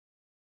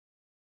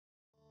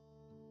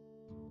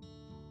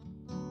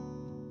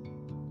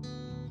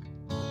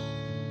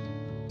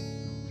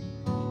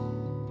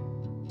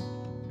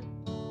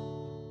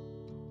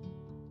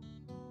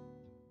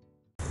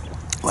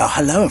Well,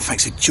 hello and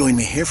thanks for joining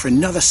me here for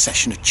another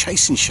session of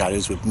Chasing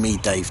Shadows with me,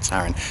 Dave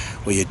Tarrant,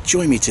 where you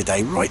join me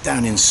today right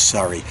down in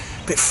Surrey,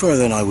 a bit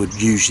further than I would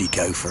usually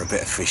go for a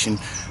bit of fishing,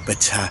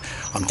 but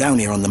I'm down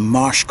here on the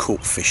Marsh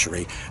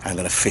fishery and I'm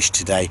going to fish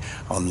today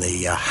on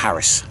the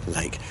Harris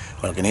Lake.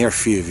 Well, I can hear a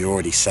few of you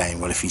already saying,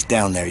 well, if he's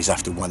down there he's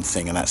after one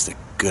thing, and that's the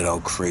good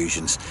old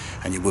Crucians,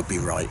 and you would be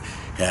right.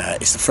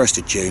 It's the 1st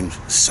of June,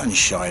 the sun's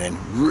shining,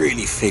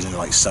 really feeling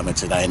like summer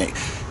today, and it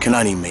can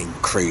only mean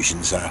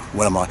Crucians. I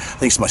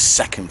think it's my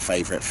second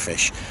favourite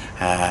fish.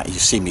 You've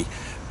seen me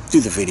do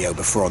the video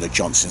before on the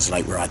Johnson's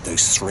Lake where I had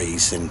those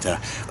threes, and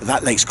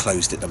that lake's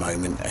closed at the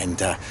moment, and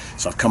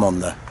so I've come on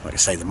the, like I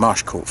say, the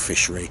Marsh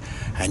fishery,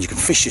 and you can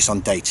fish this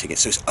on day ticket,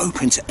 so it's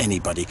open to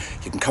anybody.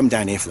 You can come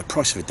down here for the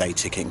price of a day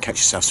ticket and catch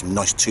yourself some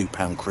nice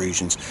 £2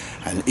 Crucians,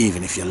 and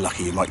even if you're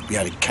lucky you might be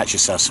able to catch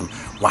yourself some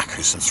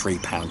whackers, some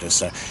 3-pounders.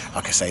 So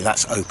like I say,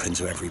 that's open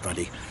to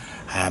everybody.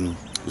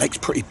 Lake's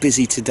pretty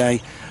busy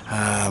today.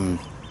 There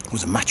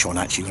was a match on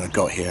actually when I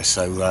got here,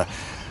 so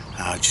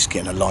just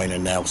getting a liner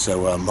now,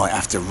 so I might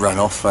have to run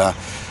off.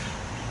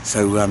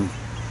 So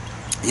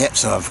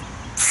I've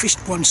fished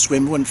one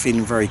swim, wasn't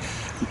feeling very,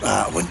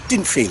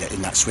 didn't feel it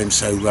in that swim,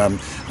 so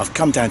I've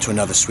come down to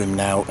another swim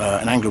now.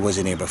 An angler was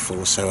in here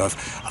before, so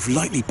I've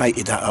lightly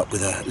baited that up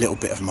with a little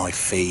bit of my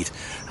feed.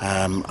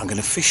 I'm going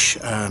to fish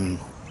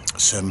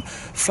some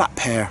flat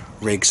pair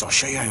rigs. I'll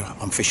show you how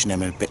I'm fishing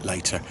them a bit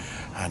later.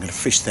 I'm going to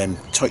fish them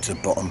tight to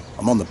the bottom.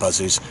 I'm on the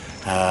buzzers,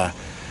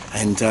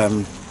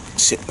 and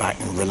sit back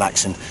and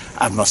relax and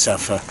have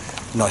myself a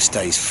nice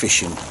day's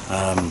fishing.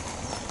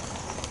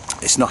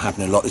 It's not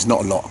happening a lot, there's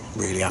not a lot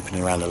really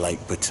happening around the lake,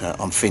 but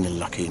I'm feeling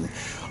lucky, and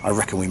I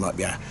reckon we might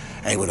be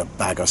able to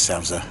bag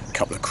ourselves a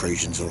couple of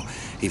Crucians or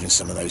even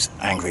some of those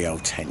angry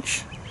old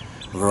tench.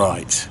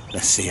 Right,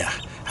 let's see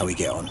how we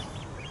get on.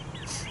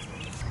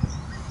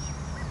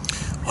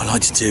 What I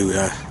like to do,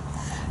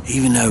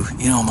 even though,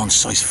 you know, I'm on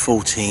size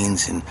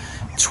 14s and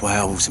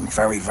 12s and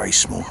very, very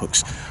small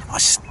hooks, I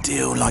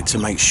still like to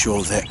make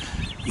sure that,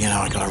 you know,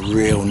 I got a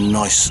real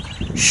nice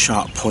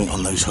sharp point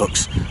on those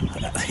hooks.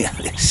 Yeah,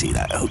 see,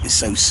 that hook is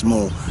so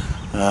small,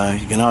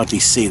 you can hardly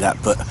see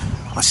that, but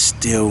I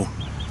still,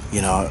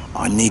 you know,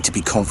 I need to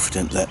be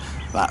confident that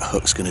that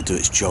hook's going to do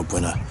its job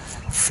when a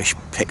fish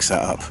picks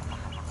that up.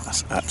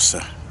 That's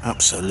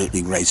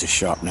absolutely razor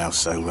sharp now,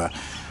 so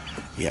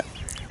yeah,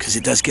 because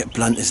it does get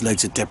blunt, there's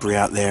loads of debris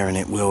out there, and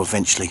it will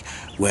eventually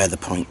wear the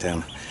point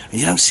down. And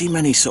you don't see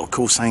many sort of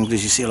coarse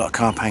anglers, you see a lot of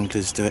carp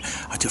anglers do it.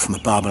 I do it for my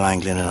barbel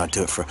angling, and I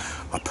do it for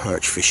my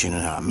perch fishing,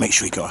 and make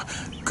sure you got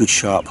a good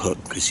sharp hook,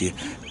 because you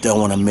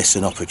don't want to miss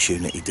an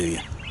opportunity, do you?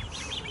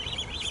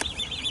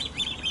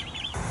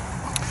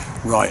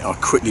 Right, I'll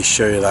quickly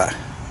show you that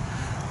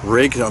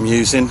rig that I'm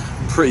using.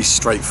 Pretty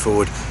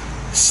straightforward,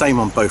 same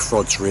on both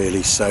rods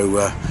really.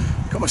 So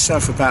got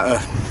myself about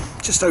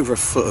just over a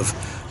foot of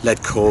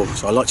lead core,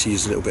 so I like to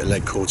use a little bit of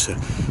lead core to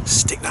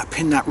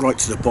pin that right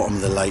to the bottom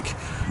of the lake.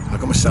 I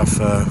got myself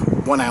a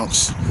 1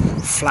 ounce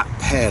flat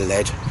pair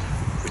lead,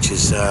 which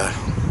is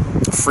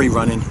free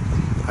running,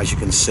 as you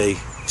can see.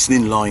 It's an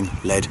inline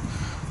lead,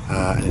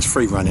 and it's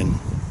free running,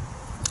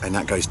 and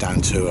that goes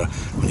down to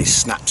one of these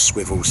snap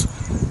swivels.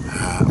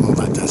 And what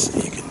that does,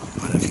 you can,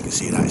 I don't know if you can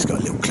see that, it's got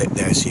a little clip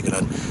there, so you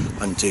can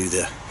undo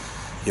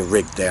your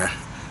rig there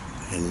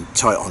and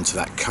tie it onto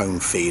that cone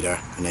feeder,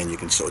 and then you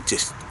can sort of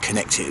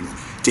disconnect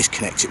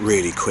it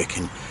really quick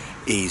and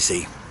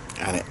easy,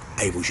 and it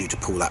enables you to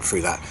pull that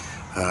through that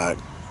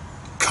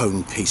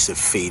cone piece of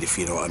feed, if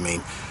you know what I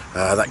mean.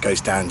 That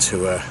goes down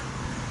to a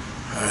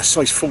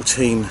size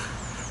 14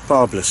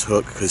 barbless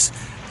hook, because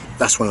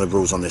that's one of the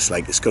rules on this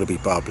lake, it's got to be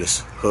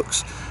barbless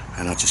hooks.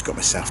 And I just got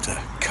myself a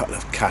couple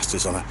of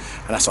casters on and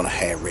that's on a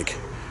hair rig,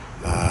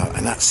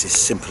 and that's as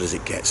simple as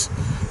it gets.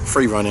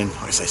 Free running,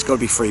 like I say, it's got to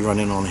be free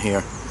running on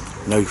here,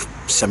 no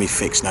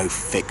semi-fixed, no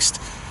fixed,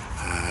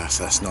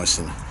 so that's nice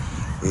and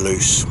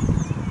loose.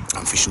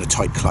 I'm fishing a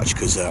tight clutch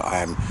because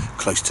I am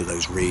close to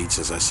those reeds,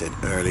 as I said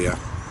earlier,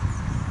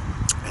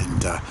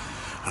 and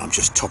I'm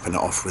just topping it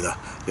off with a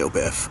little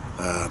bit of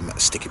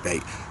sticky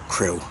bait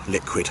krill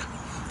liquid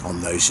on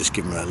those, just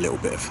giving them a little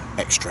bit of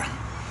extra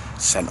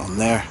scent on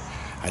there.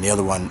 And the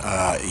other one,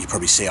 you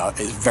probably see,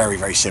 it's very,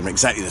 very similar,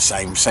 exactly the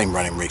same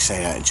running rig,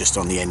 just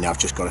on the end now I've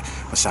just got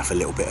myself a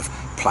little bit of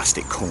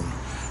plastic corn,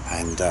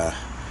 and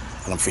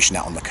I'm fishing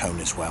out on the cone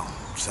as well.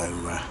 So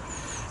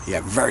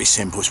yeah, very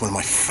simple. It's one of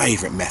my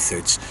favourite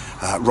methods.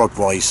 Rod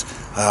wise,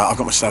 I've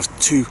got myself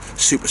 2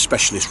 super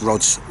specialist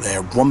rods.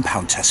 They're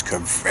 £1 test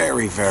curve,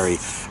 very, very,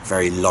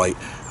 very light,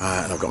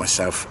 and I've got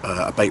myself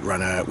a bait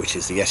runner, which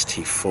is the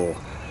ST4000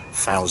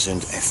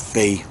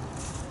 FB,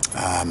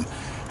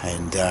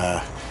 and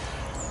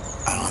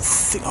I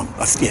think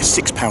yeah,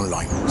 £6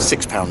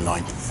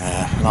 line,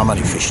 and I'm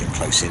only fishing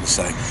close in,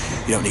 so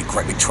you don't need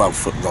great big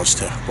 12-foot rods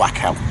to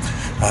whack out,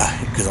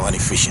 because I'm only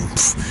fishing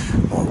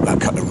about a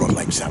couple of rod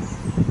lengths out.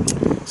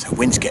 So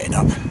wind's getting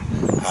up,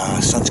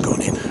 sun's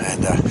gone in,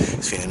 and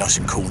it's feeling nice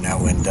and cool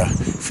now, and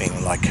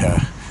feeling like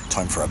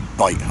time for a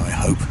bite, I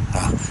hope.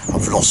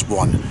 I've lost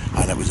one,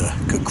 and it was a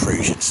good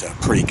Crucian, so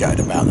pretty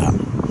gutted about that.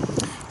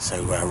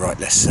 So right,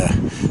 let's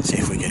see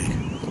if we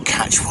can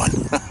catch one.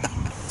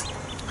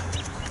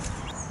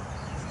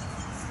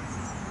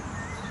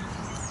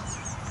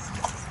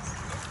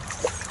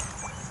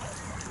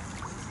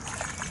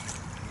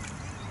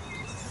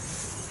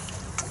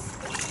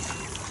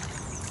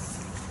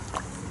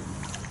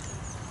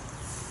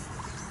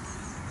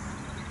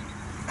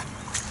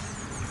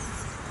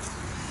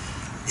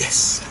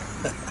 Yes.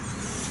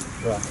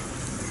 Right.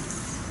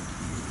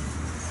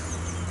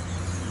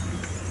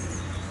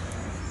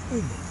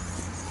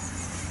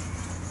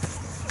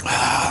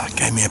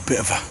 Gave me a bit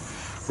of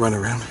a run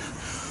around.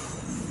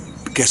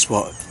 But guess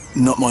what?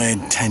 Not my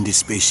intended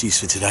species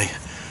for today.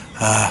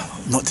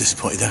 Not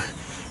disappointed though.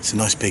 It's a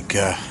nice big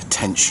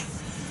tench.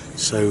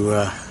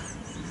 So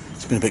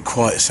it's been a bit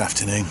quiet this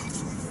afternoon.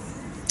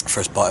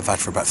 First bite I've had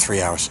for about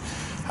 3 hours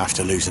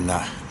after losing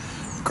that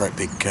great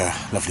big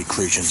lovely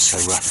Crucian. So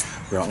right,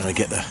 I'm going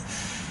to get the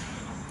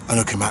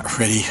unhooking mat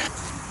ready.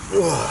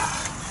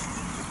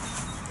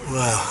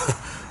 Well,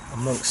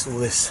 amongst all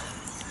this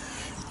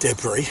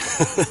debris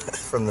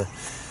from the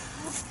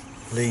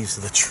leaves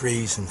of the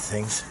trees and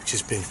things, which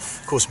has been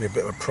causing me a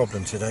bit of a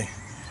problem today.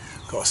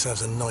 Got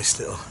ourselves a nice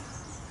little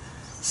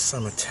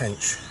summer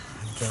tench,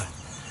 and I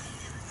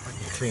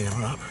can clean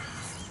them up.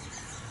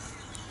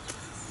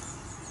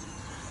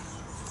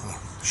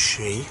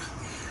 She.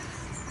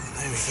 And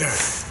there we go.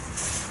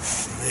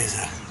 There's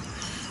a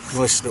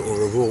nice little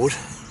reward.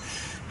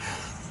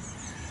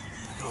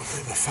 Got a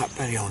bit of a fat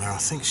belly on her. I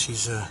think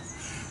she's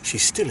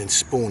still in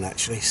spawn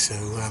actually, so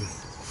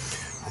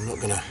I'm not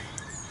going to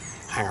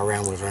hang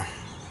around with her.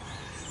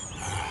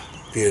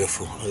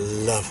 Beautiful. I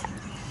love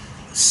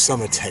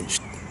summer tench,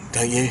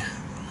 don't you?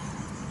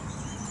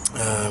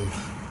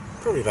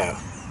 Probably about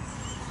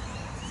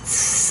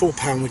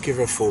 £4. We'd give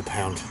her a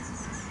 £4.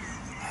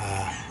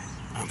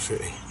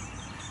 Absolutely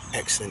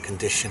excellent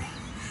condition.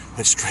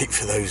 Went straight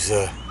for those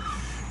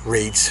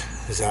reeds,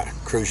 as that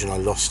Crucian I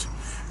lost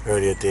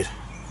earlier did.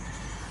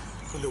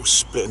 Got a little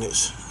split in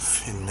its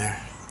fin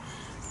there,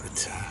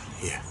 but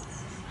yeah,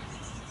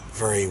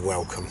 very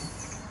welcome.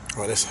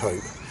 Right, let's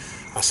hope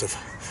that's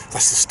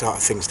the start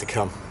of things to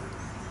come.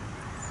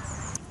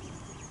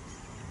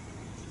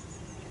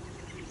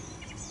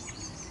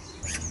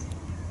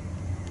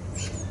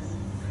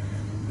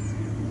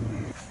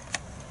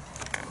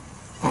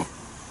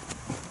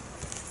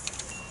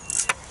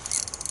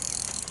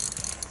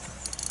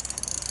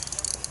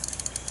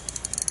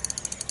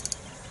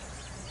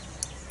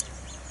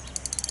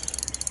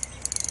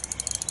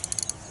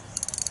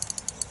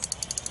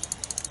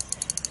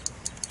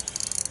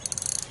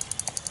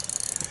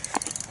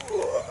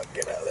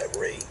 Get out of that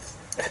reed.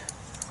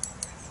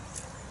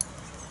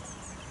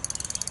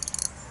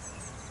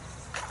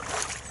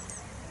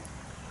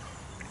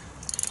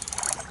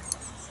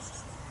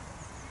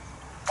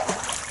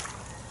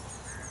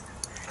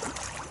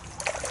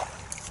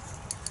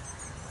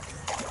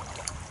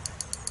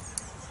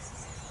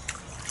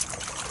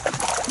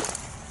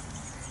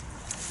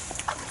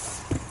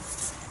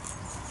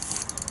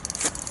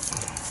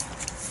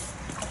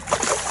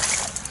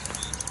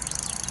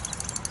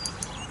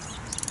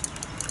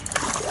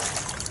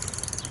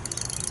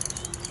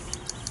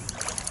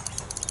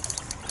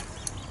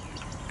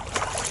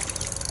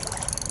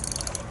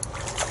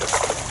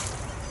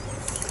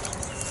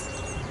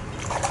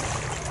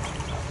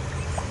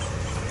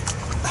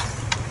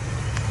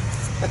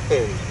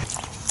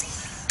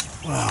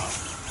 Well,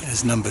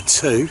 there's number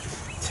 2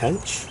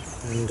 tench,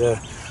 and oh,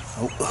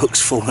 the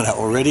hook's fallen out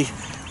already,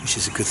 which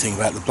is a good thing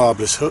about the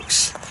barbless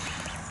hooks.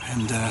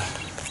 And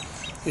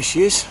there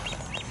she is.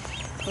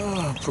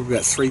 Oh, probably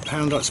about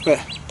 £3, I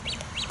expect.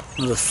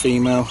 Another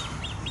female.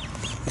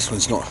 This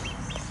one's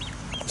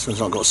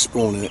not got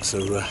spawn in it, so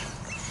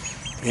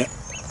yeah.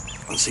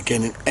 Once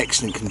again, in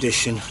excellent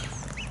condition.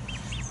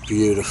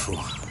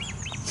 Beautiful.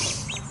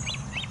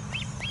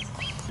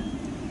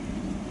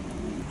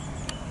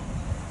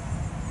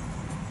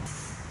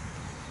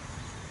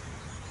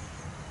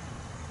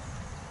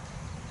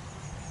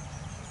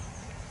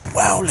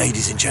 Well,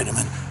 ladies and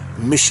gentlemen,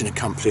 mission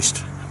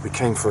accomplished. We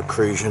came for a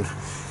Crucian.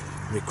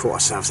 We caught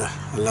ourselves a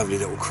lovely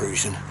little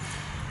Crucian.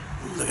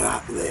 Look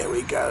at that, there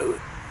we go.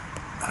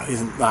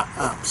 Isn't that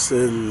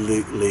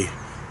absolutely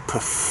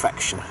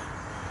perfection?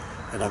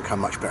 They don't come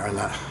much better than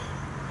that.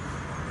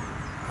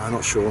 I'm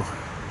not sure.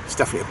 It's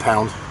definitely a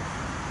pound.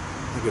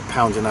 Maybe a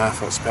 £1.5,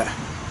 I expect.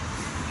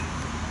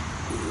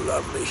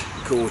 Lovely,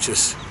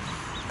 gorgeous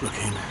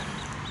looking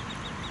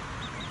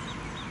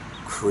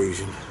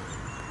Crucian.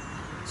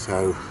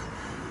 So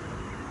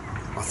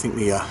I think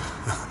the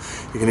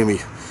you can hear me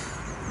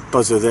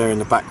buzzer there in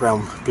the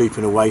background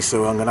bleeping away,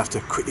 so I'm going to have to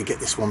quickly get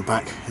this one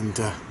back and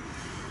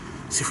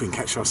see if we can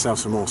catch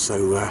ourselves some more.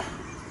 So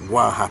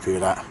wow, happy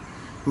with that.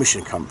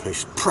 Mission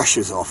accomplished.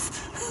 Pressure's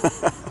off.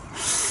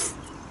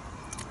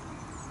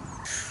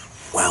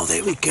 Well,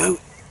 there we go.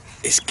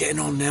 It's getting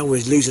on now.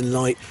 We're losing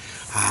light.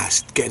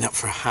 It's getting up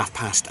for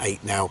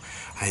 8:30 now,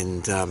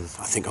 and I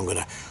think I'm going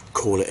to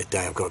call it a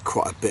day. I've got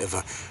quite a bit of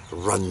a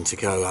run to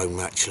go home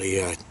actually.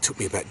 It took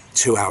me about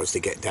 2 hours to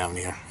get down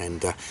here,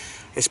 and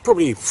It's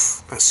probably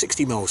about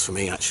 60 miles for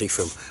me actually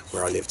from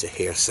where I live to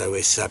here, so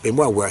it's been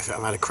well worth it.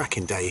 I've had a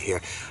cracking day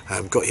here.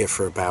 Got here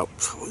for about,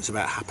 it was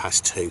about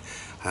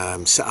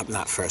 2:30. Set up in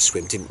that first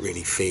swim, didn't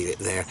really feel it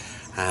there,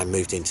 and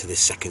moved into this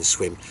second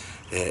swim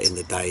in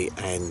the day,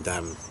 and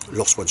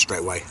lost one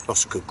straight away,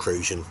 lost a good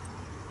Crucian,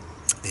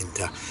 and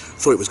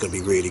thought it was going to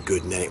be really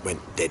good, and then it went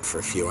dead for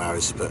a few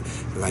hours, but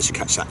we managed to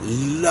catch that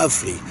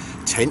lovely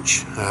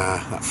tench,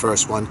 that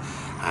first one,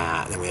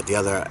 then we had the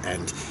other,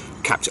 and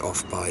capped it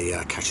off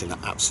by catching that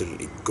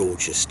absolutely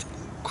gorgeous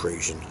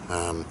Crucian.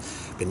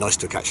 Been nice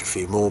to catch a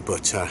few more,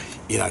 but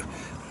you know,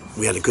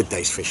 we had a good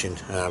day's fishing,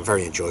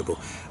 very enjoyable.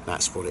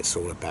 That's what it's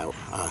all about.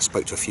 I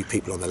spoke to a few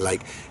people on the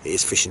lake. It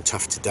is fishing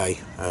tough today,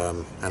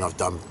 and I've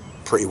done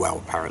pretty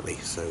well apparently,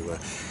 so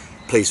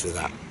pleased with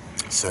that.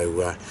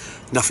 So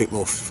nothing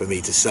more for me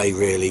to say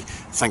really.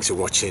 Thanks for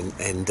watching,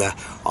 and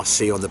I'll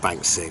see you on the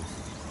bank soon.